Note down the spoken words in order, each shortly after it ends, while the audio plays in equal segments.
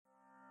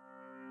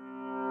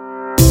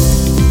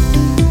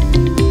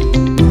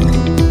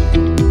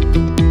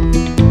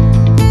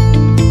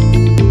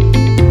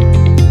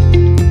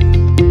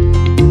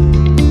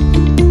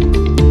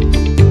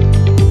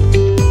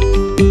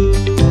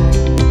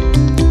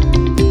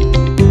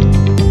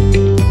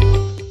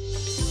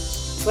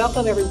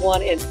Welcome,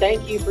 everyone, and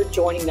thank you for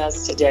joining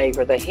us today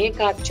for the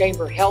Hancock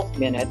Chamber Health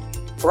Minute,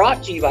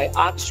 brought to you by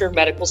Ochsner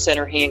Medical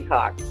Center,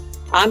 Hancock.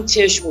 I'm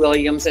Tish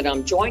Williams, and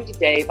I'm joined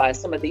today by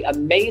some of the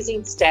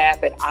amazing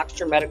staff at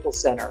Ochsner Medical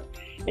Center.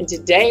 And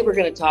today we're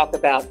going to talk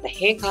about the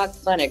Hancock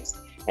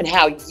Clinics and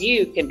how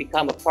you can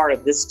become a part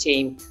of this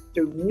team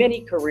through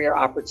many career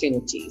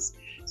opportunities.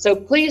 So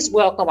please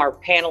welcome our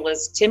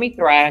panelists, Timmy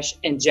Thrash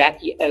and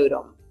Jackie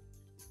Odom.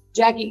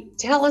 Jackie,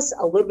 tell us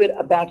a little bit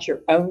about your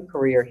own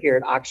career here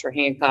at Ochsner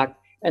Hancock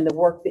and the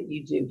work that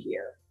you do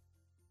here.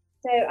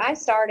 So I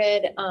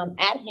started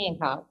at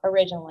Hancock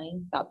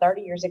originally about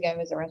 30 years ago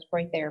as a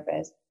respiratory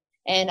therapist.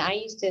 And I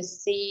used to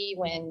see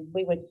when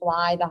we would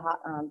fly the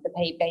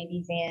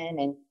babies in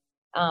and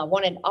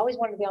always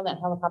wanted to be on that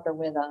helicopter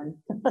with them.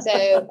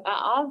 So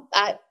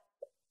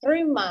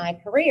through my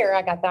career,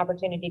 I got the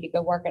opportunity to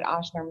go work at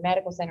Ochsner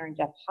Medical Center in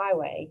Jeff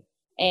Highway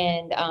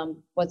and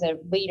was a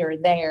leader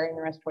there in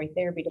the respiratory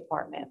therapy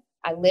department.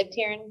 I lived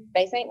here in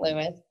Bay St.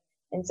 Louis.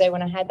 And so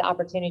when I had the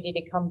opportunity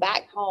to come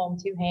back home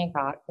to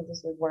Hancock, because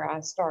this is where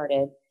I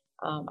started,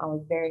 I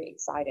was very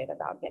excited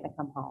about getting to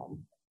come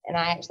home. And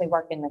I actually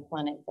work in the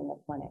clinic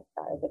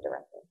as a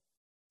director.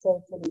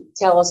 So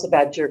tell us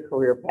about your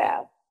career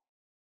path.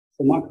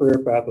 So my career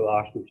path with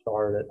Ochsner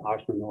started at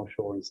Ochsner North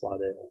Shore in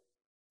Slidell.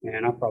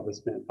 And I probably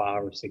spent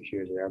 5 or 6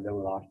 years there. I've been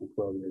with Ochsner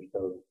 12 years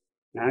total.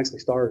 And I actually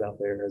started out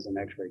there as an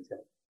x-ray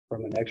tech.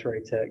 From an x-ray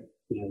tech,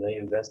 they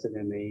invested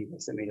in me. They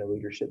sent me to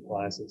leadership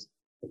classes,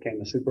 became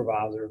a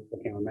supervisor,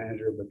 became a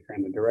manager,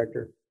 became a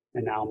director.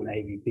 And now I'm an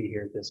AVP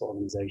here at this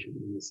organization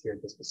and here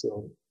at this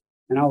facility.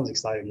 And I was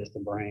excited just to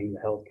bring the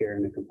healthcare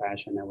and the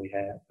compassion that we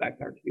have back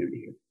to our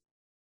community here.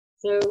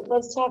 So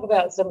let's talk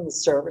about some of the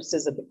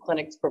services that the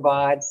clinics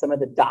provide, some of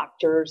the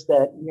doctors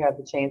that you have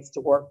the chance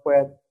to work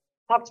with.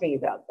 Talk to me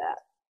about that.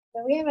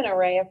 So we have an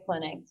array of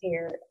clinics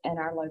here in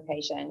our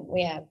location.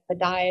 We have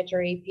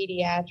podiatry,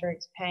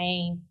 pediatrics,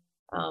 pain,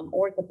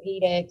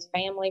 orthopedics,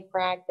 family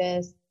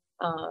practice.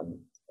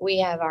 We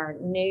have our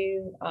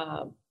new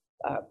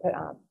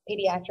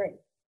pediatric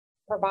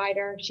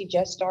provider. She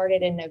just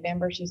started in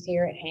November. She's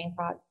here at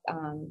Hancock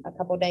a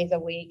couple of days a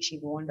week.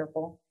 She's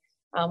wonderful.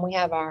 We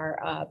have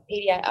our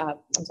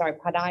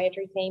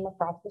podiatry team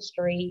across the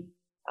street.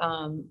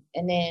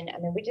 And then,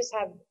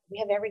 we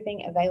have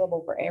everything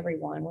available for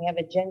everyone. We have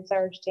a gen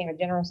surge team, a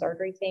general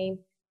surgery team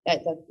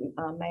that's a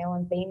male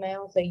and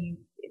female. So if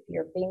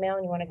you're a female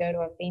and you want to go to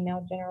a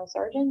female general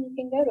surgeon, you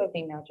can go to a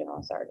female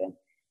general surgeon.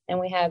 And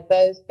we have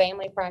both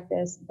family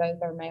practice,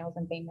 both are males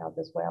and females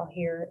as well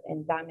here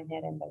in Diamond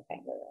Head and Bay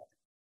St. Louis.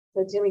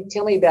 So Timmy,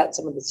 tell me about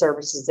some of the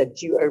services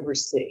that you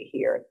oversee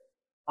here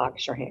at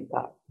Ochsner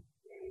Hancock.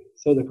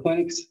 So the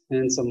clinics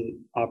and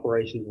some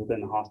operations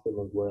within the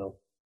hospital as well.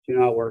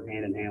 I work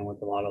hand in hand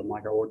with a lot of them,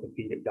 like our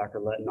orthopedic, Dr.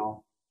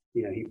 Lettenall.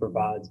 He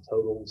provides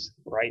totals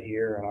right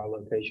here at our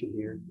location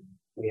here.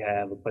 We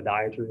have a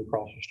podiatry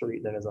across the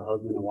street that is a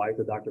husband and wife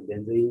of Dr.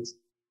 Benzies.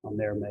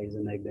 They're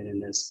amazing. They've been in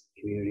this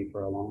community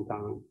for a long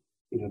time,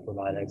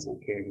 provide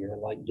excellent care here.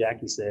 Like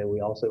Jackie said,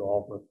 we also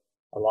offer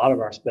a lot of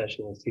our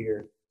specialists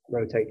here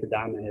rotate to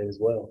Diamond Head as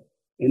well.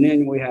 And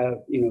then we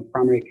have,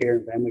 primary care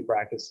and family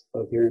practice,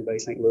 both here in Bay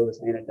St. Louis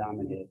and at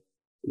Diamond Head.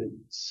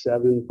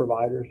 7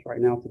 providers right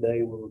now today,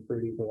 and we're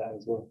recruiting for that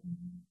as well.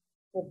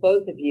 Well,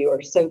 both of you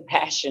are so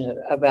passionate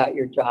about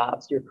your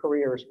jobs, your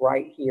careers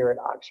right here at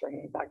Ochsner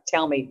Hancock.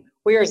 Tell me,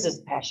 where is this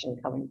passion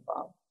coming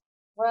from?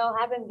 Well,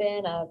 having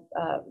been a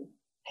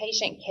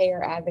patient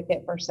care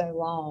advocate for so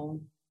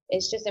long,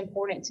 it's just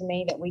important to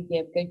me that we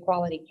give good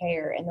quality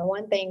care. And the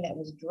one thing that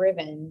was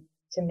driven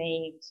to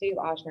me to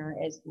Ochsner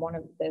is one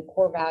of the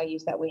core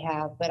values that we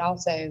have, but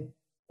also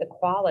the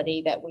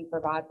quality that we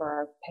provide for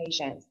our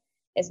patients.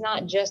 It's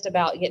not just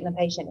about getting the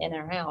patient in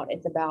or out.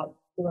 It's about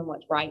doing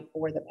what's right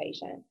for the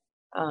patient.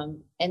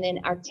 And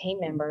then our team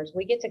members,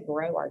 we get to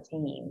grow our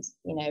teams,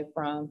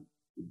 from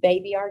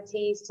baby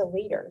RTs to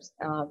leaders,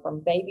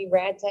 from baby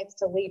rad techs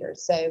to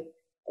leaders. So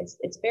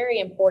it's very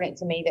important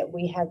to me that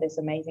we have this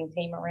amazing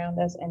team around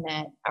us and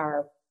that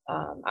our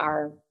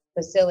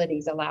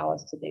facilities allow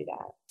us to do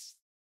that.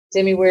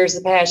 Timmy, where's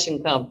the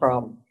passion come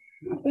from?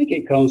 I think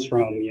it comes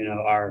from,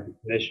 our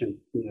mission,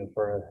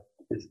 for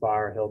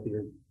inspire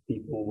healthier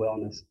people and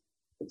wellness.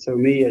 So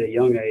me at a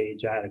young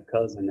age, I had a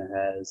cousin that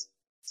has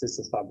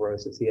cystic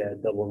fibrosis. He had a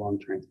double lung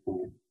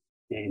transplant,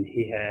 and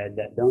he had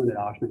that done at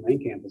Ochsner Main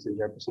Campus in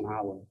Jefferson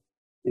Highway.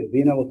 And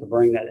being able to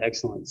bring that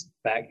excellence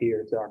back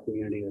here to our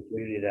community, the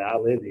community that I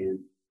live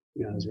in,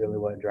 is really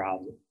what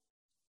drives it.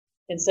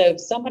 And so if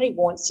somebody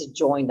wants to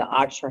join the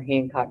Ochsner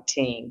Hancock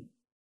team,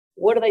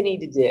 what do they need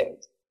to do?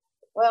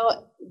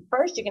 Well,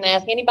 first you can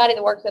ask anybody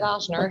that works at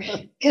Ochsner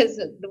because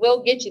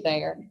we'll get you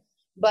there.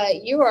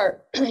 But you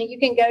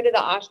can go to the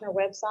Ochsner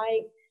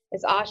website.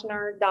 It's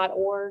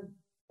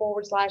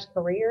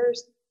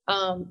ochsner.org/careers.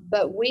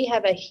 But we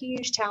have a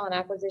huge talent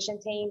acquisition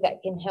team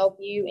that can help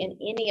you in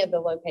any of the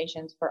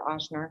locations for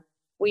Ochsner.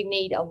 We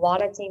need a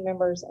lot of team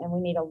members and we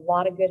need a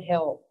lot of good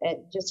help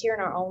just here in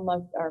our own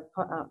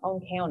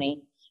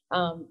county.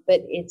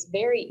 But it's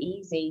very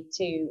easy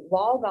to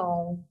log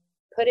on,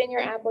 put in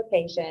your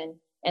application,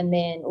 and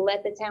then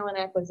let the talent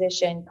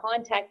acquisition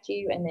contact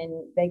you, and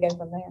then they go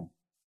from there.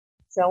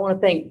 So I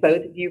want to thank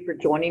both of you for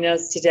joining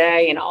us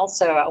today. And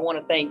also I want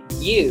to thank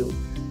you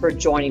for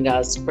joining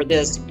us for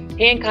this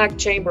Hancock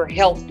Chamber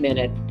Health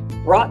Minute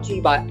brought to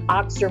you by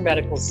Ochsner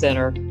Medical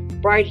Center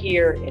right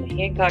here in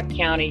Hancock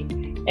County.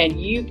 And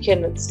you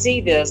can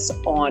see this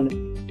on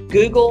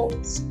Google,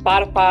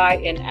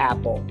 Spotify, and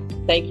Apple.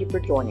 Thank you for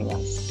joining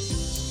us.